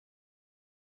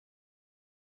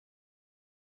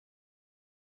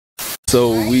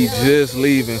So we just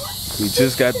leaving. We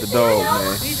just got the dog,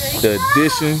 man. The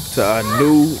addition to our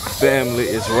new family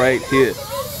is right here.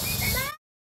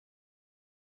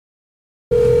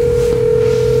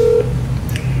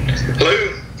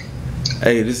 Hello?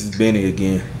 Hey, this is Benny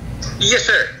again. Yes,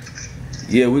 sir.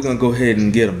 Yeah, we're gonna go ahead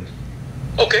and get him.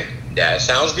 Okay, that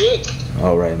sounds good.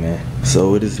 All right, man.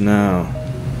 So it is now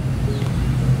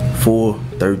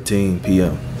 4:13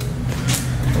 p.m.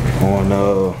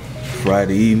 on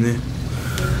Friday evening.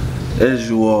 As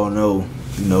you all know,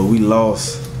 we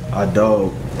lost our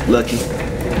dog, Lucky.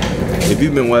 If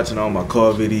you've been watching all my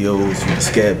car videos with the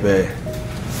Scat Bag,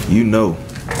 you know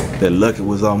that Lucky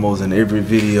was almost in every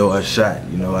video I shot.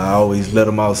 I always let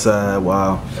him outside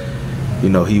while,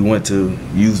 he went to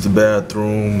use the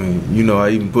bathroom, and I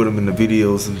even put him in the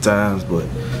video sometimes. But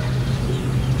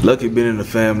Lucky been in the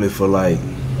family for like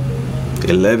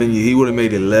 11 years. He would have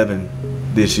made 11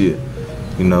 this year,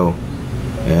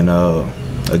 and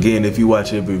again, if you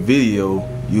watch every video,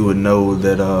 you would know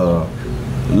that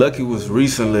Lucky was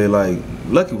recently,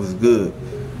 Lucky was good,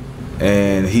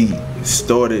 and he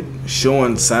started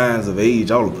showing signs of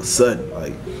age all of a sudden.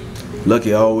 Like,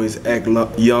 Lucky always act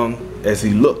young as he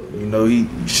looked. He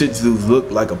Shih Tzus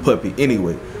look like a puppy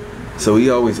anyway, so he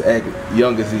always act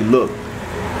young as he looked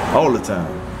all the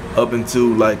time. Up until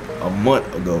like a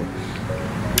month ago,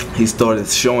 he started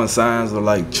showing signs of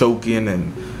like choking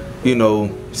and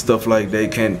stuff like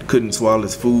that. Couldn't swallow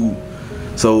his food.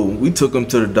 So we took him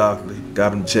to the doctor,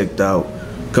 got him checked out.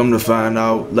 Come to find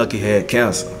out, Lucky had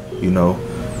cancer.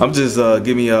 I'm just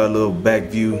giving y'all a little back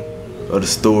view of the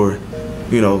story,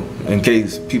 in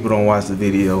case people don't watch the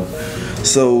video.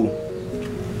 So,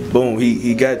 boom,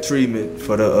 he got treatment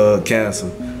for the cancer.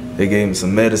 They gave him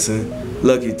some medicine.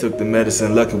 Lucky took the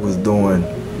medicine. Lucky was doing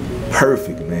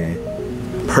perfect, man.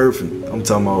 Perfect. I'm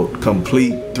talking about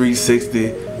complete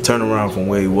 360 turnaround from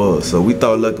where he was. So we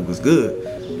thought Lucky was good.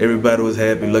 Everybody was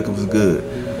happy. Lucky was good.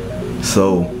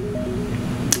 So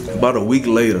about a week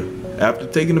later, after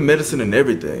taking the medicine and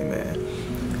everything, man,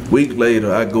 week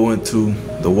later, I go into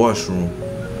the washroom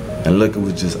and Lucky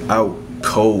was just out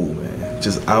cold, man.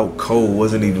 Just out cold,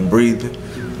 wasn't even breathing.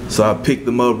 So I picked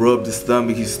him up, rubbed his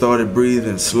stomach. He started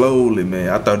breathing slowly, man.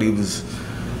 I thought he was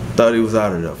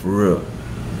out of there, for real.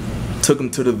 Took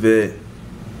him to the vet,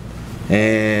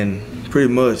 and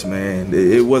pretty much, man,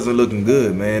 it wasn't looking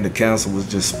good, man. The cancer was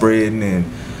just spreading, and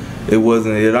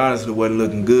it honestly wasn't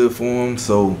looking good for him.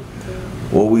 So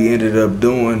what we ended up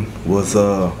doing was,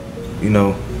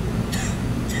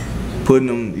 putting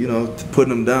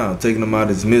him down, taking him out of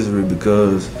his misery,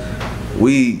 because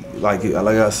we, like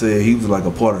I said, he was like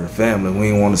a part of the family. We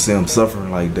didn't want to see him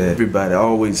suffering like that. Everybody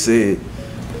always said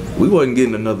we wasn't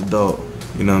getting another dog.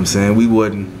 You know what I'm saying? We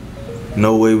wasn't.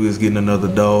 No way we was getting another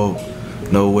dog.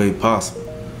 No way possible.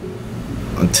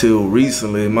 Until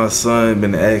recently, my son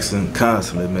been asking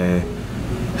constantly, man.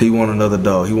 He want another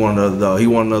dog. He want another dog. He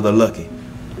want another Lucky.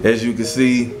 As you can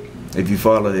see, if you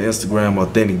follow the Instagram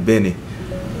Authentic Benny,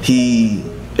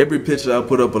 every picture I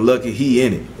put up of Lucky, he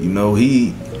in it.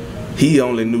 He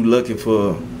only knew Lucky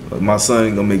for, my son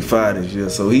ain't gonna make 5 this year,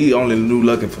 so he only knew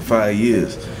Lucky for 5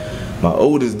 years. My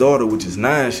oldest daughter, which is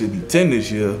 9, she'll be 10 this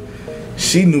year,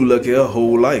 she knew Lucky her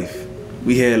whole life.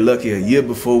 We had Lucky a year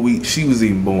before she was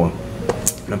even born.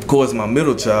 And of course, my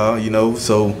middle child,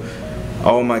 so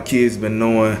all my kids been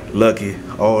knowing Lucky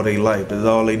all their life. That's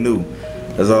all they knew.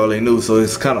 That's all they knew. So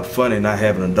it's kind of funny not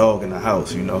having a dog in the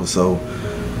house, So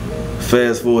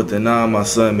fast forward to now, my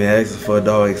son been asking for a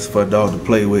dog to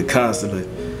play with constantly.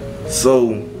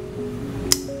 So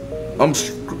I'm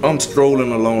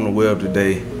strolling along the web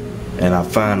today, and I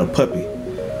find a puppy.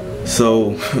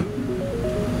 So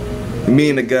me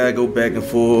and the guy go back and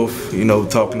forth,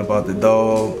 talking about the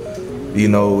dog.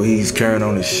 He's carrying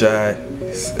on his shot.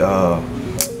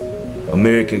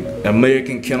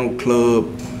 American Kennel Club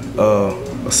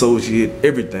associate,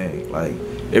 everything. Like,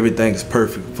 everything's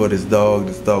perfect for this dog.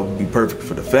 This dog would be perfect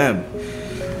for the family.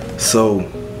 So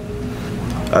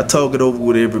I talk it over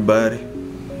with everybody,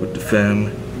 with the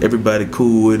family. Everybody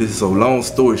cool with it. So long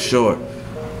story short,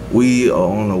 we are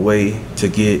on the way to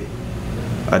get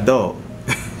a dog.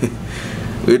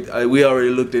 We already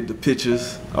looked at the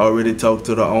pictures, already talked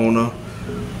to the owner.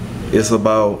 It's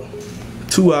about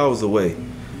 2 hours away.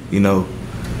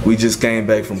 We just came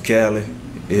back from Cali.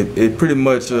 It pretty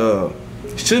much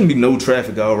shouldn't be no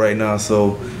traffic out right now,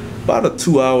 so about a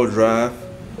 2-hour drive.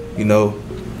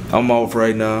 I'm off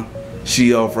right now,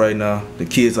 she off right now, the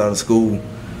kids out of school,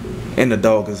 and the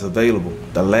dog is available.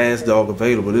 The last dog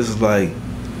available. This is like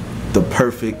the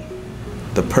perfect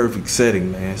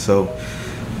setting, man. So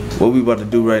what we about to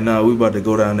do right now, we about to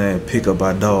go down there and pick up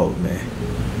our dog, man.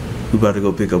 We about to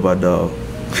go pick up our dog.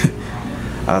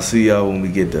 I'll see y'all when we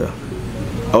get there.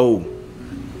 Oh,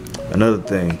 another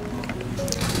thing.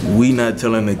 We not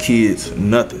telling the kids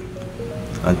nothing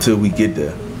until we get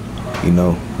there. You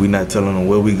know, we not telling them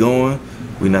where we going.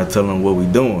 We not telling them what we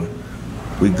doing.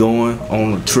 We going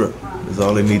on a trip. That's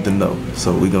all they need to know.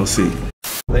 So we gonna see.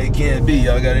 Lake Can't Be.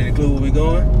 Y'all got any clue where we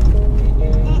going?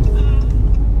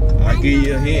 I'll give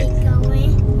you a hint.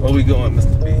 Where we going,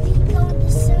 Mr. B? We going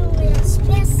to somewhere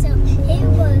special. They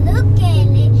will look at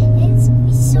it. It's gonna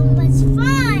be so much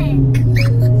fun.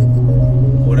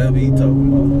 Whatever you talking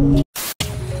about.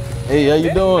 Hey, how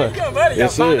you doing? Good, buddy.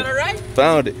 Yes, Y'all sir. found it all right?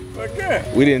 Found it. Well, good.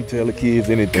 We didn't tell the kids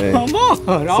anything. Come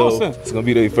on, awesome. So it's gonna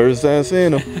be their first time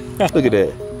seeing them. Look at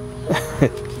that.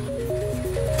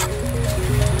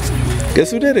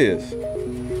 Guess who that is?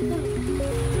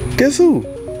 Guess who?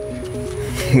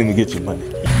 Let me get your money.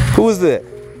 Who is that?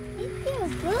 You feel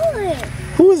good.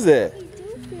 Who is that? You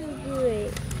do feel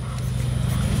good.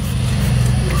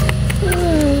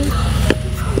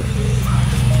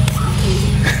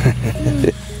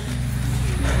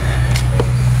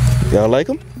 Y'all like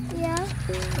him? Yeah.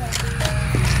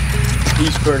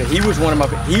 He's pretty. He was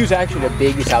he was actually the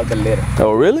biggest out the litter.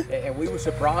 Oh, really? And we were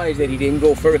surprised that he didn't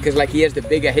go further because like he has the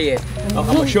bigger head. I'm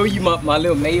gonna show you my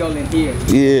little male in here.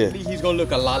 Yeah. He's gonna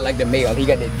look a lot like the male. He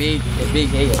got that big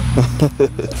head.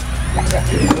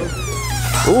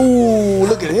 Ooh,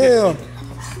 look at him.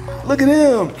 Look at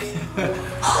him.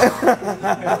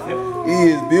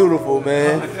 He is beautiful,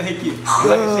 man. Thank you.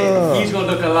 Like I said, he's gonna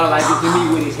look a lot like it to me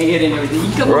with his head and everything.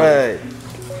 He come Right.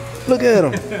 Look at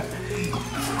him.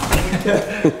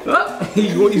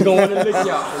 he's gonna want to lick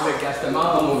y'all. Look, that's the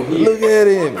mom over here. Look at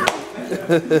him.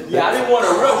 Yeah, I didn't want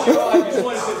to rush y'all. I just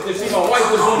wanted to see my wife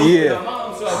was going to Yeah. my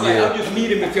mom, so I was like, I'll just meet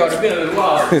him if y'all have been a little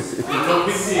while. It's no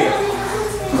big deal.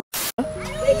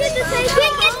 We get to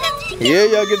take Yeah,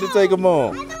 y'all get to take him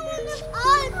on.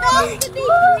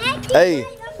 Hey,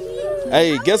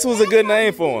 hey, guess who's a good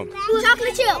name for him?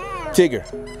 Chocolate chip. TiGGer.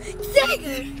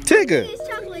 TiGGer. TiGGer. It's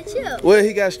chocolate chip. Well,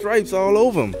 he got stripes all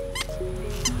over him.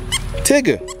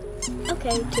 TiGGer.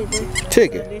 Okay,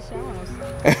 TiGGer.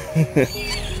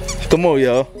 TiGGer. Come on,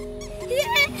 y'all.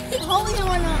 Hold him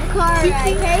on the car,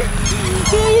 okay?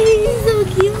 He's so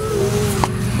cute.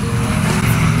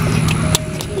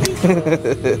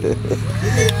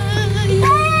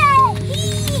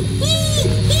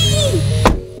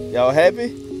 Y'all happy?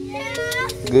 Yeah.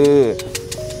 Good.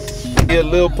 He a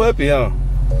little puppy, huh?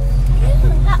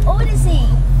 How old is he?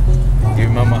 You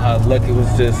remember how Lucky was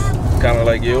just kind of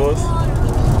like yours?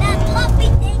 That puppy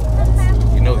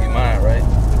thing. You know he mine, right?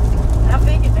 I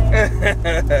figured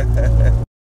that.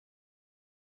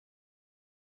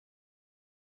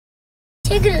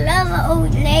 TiGGer love an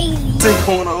old lady. Take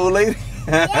on an old lady?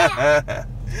 Yeah.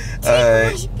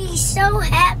 Alright. TiGGer would be so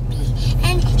happy,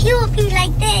 and he would be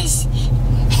like this.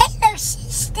 Hello,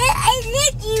 sister. I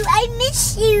love you. I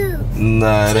miss you.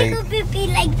 Nah, it ain't. TiGGer would be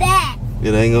like that.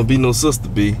 It ain't gonna be no sister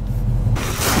B.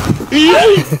 And we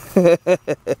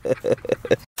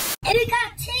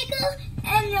got TiGGer,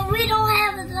 and we don't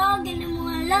have a dog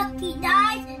anymore. Lucky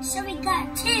died, so we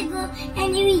got TiGGer,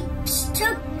 and we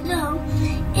took them.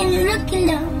 And look at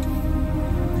them.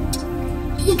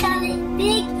 He got like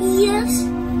big ears,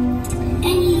 and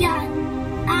he got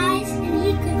eyes, and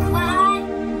he could cry,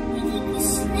 and he could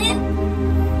slip,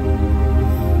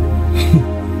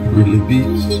 Really B?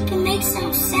 and he can make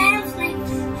some sounds like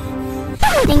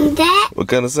that. What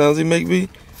kind of sounds he make B?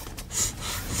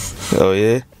 Oh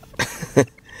yeah?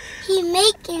 He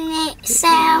making that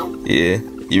sound. Yeah.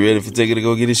 You ready for TiGGer to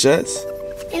go get his shots?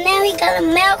 And now he got a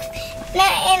mouth,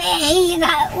 and he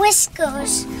got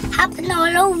whiskers hopping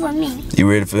all over me. You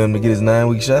ready for him to get his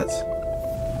 9-week shots?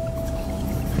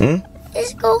 Hmm?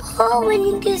 Let's go home when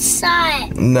you get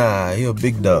inside. Nah, he a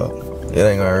big dog. It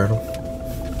ain't gonna hurt him.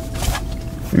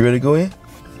 You ready to go in?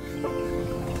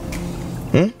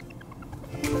 Hmm?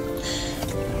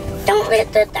 Don't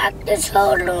let the doctors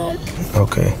hold him.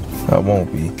 Okay, I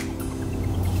won't be.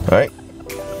 Alright?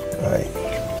 Alright.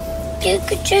 You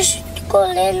could just go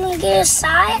let him get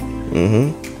inside.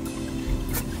 Mm-hmm.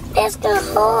 That's the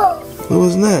hold. Who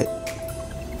was that?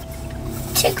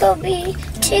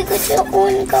 TiGGer just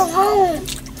want to go home.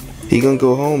 He gonna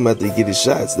go home after he get his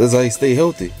shots. That's how he stay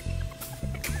healthy.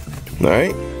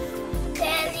 Alright?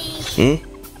 Daddy, Hmm?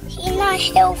 he not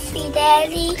healthy,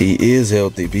 Daddy. He is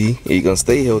healthy, B. He gonna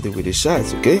stay healthy with his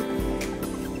shots, okay?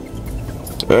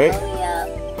 Alright? Hurry up.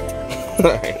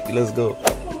 Alright, let's go.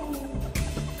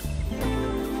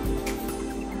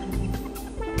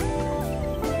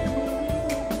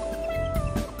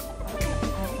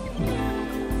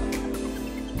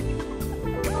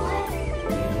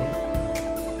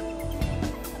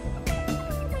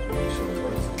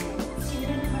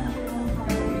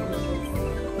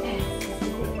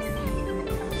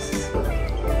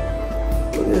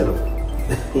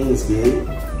 ain't scared.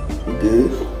 You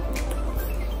good?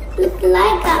 Look the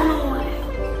light got no more.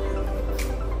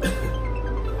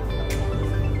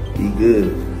 He good.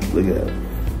 Look at him.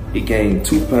 He gained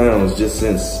 2 pounds just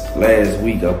since last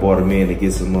week. I brought him in to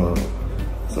get some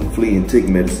flea and tick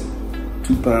medicine.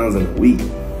 2 pounds in a week.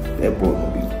 That boy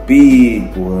gonna be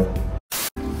big, boy.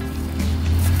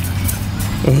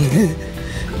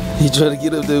 He trying to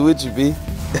get up there with you, B.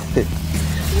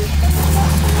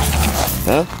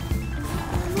 Huh?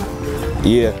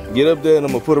 Yeah, get up there and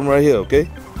I'm gonna put him right here, okay?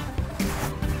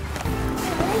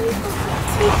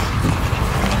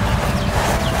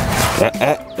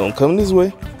 Don't come this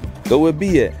way. Go where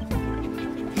B at.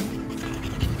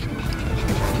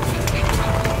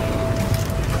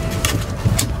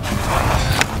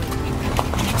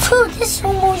 Phew, this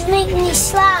almost made me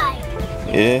slide.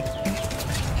 Yeah.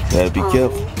 Gotta be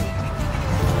careful.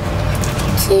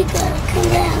 TiGGer, come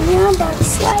down. Now I'm about to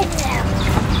slide down.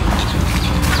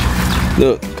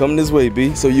 Look, come this way,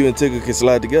 B, so you and TiGGer can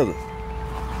slide together.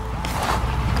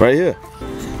 Right here.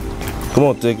 Come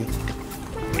on, TiGGer.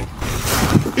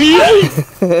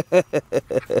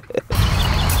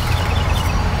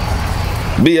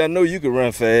 B, I know you can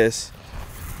run fast.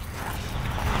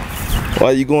 Why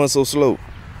are you going so slow?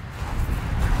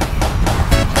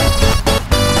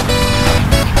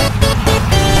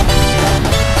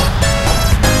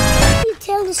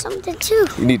 Something too.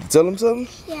 You need to tell him something?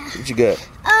 Yeah. What you got?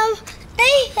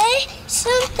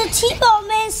 The T-ball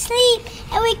man sleep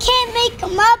and we can't wake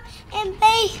him up, and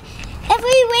if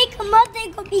we wake him up, they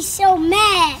gonna be so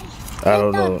mad. I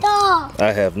don't know. Dog.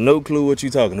 I have no clue what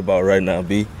you're talking about right now,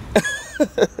 B. They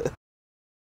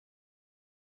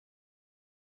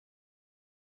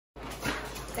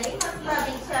must love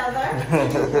each other.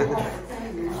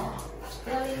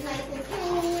 Really nice and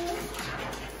clean.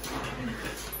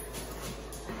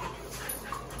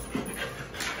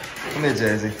 Come here,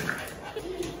 Jazzy.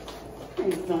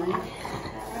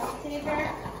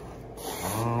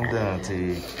 Calm down,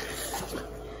 Tig.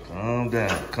 Calm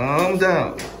down. Calm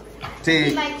down. Tig.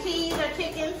 You like cheese or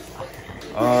chicken?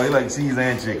 Oh, you like cheese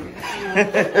and chicken.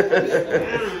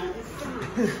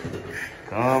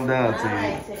 Calm down, Tig. All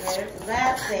right, Tigger.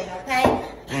 Last thing, okay?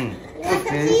 You want some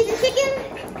Okay. cheese and chicken?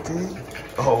 Tig.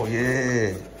 Oh,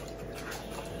 yeah.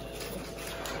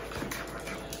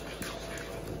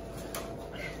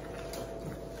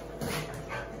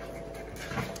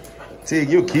 Tig,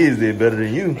 your kids did better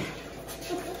than you.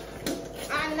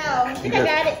 I know. I think I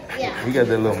got it. Yeah. We got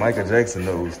that little Michael Jackson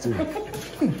nose, too.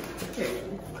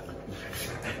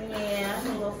 Yeah, a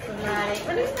little dramatic.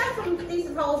 But it's got some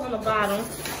decent holes on the bottom.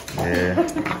 Yeah.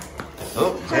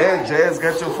 Oh, Jazz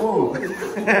got your food.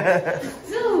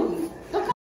 Dude.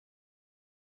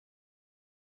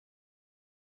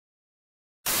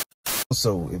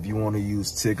 So, if you want to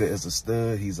use TiGGer as a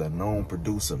stud, he's a known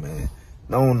producer, man.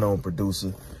 Known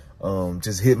producer.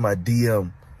 Just hit my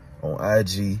DM on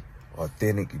IG,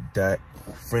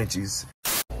 authentic.frenchies.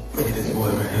 Look at this boy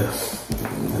right here.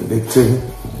 That big TiGGer.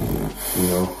 You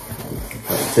know,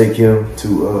 I take him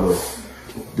to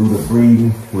do the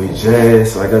breeding with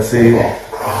Jazz. Like I said,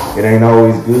 it ain't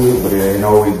always good, but it ain't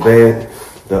always bad.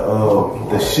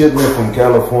 The shipment from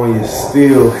California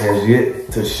still has yet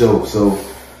to show. So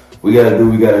we gotta do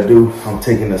what we gotta do. I'm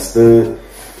taking a stud,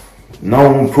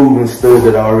 known proven stud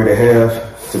that I already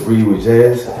have to breed with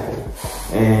Jazz,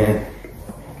 and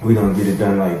we gonna get it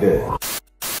done like that.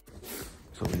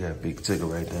 So we got big TiGGer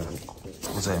right there.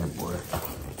 What's happening, boy?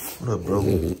 What up, bro?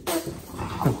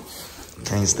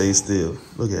 Can't stay still.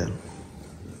 Look at him.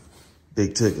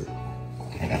 Big TiGGer.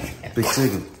 Big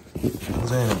TiGGer.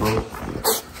 What's happening, bro?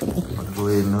 I'm gonna go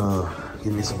ahead and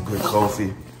give me some good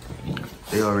coffee.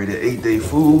 They already ate their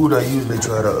food. I usually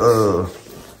try to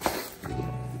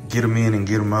get them in and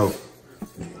get them out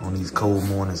on these cold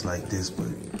mornings like this, but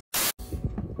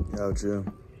out here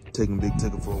taking Big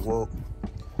TiGGer for a walk.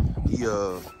 He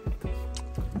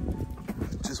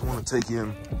just want to take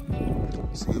him,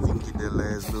 see if he can get that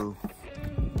last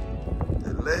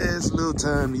little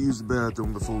time to use the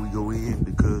bathroom before we go in,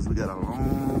 because we got a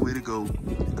long way to go.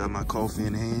 Got my coffee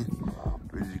in hand,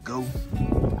 ready to go.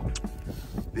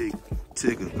 Big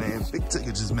TiGGer, man. Big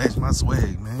TiGGer just matched my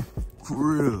swag, man. For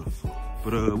real.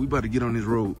 But we about to get on this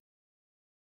road.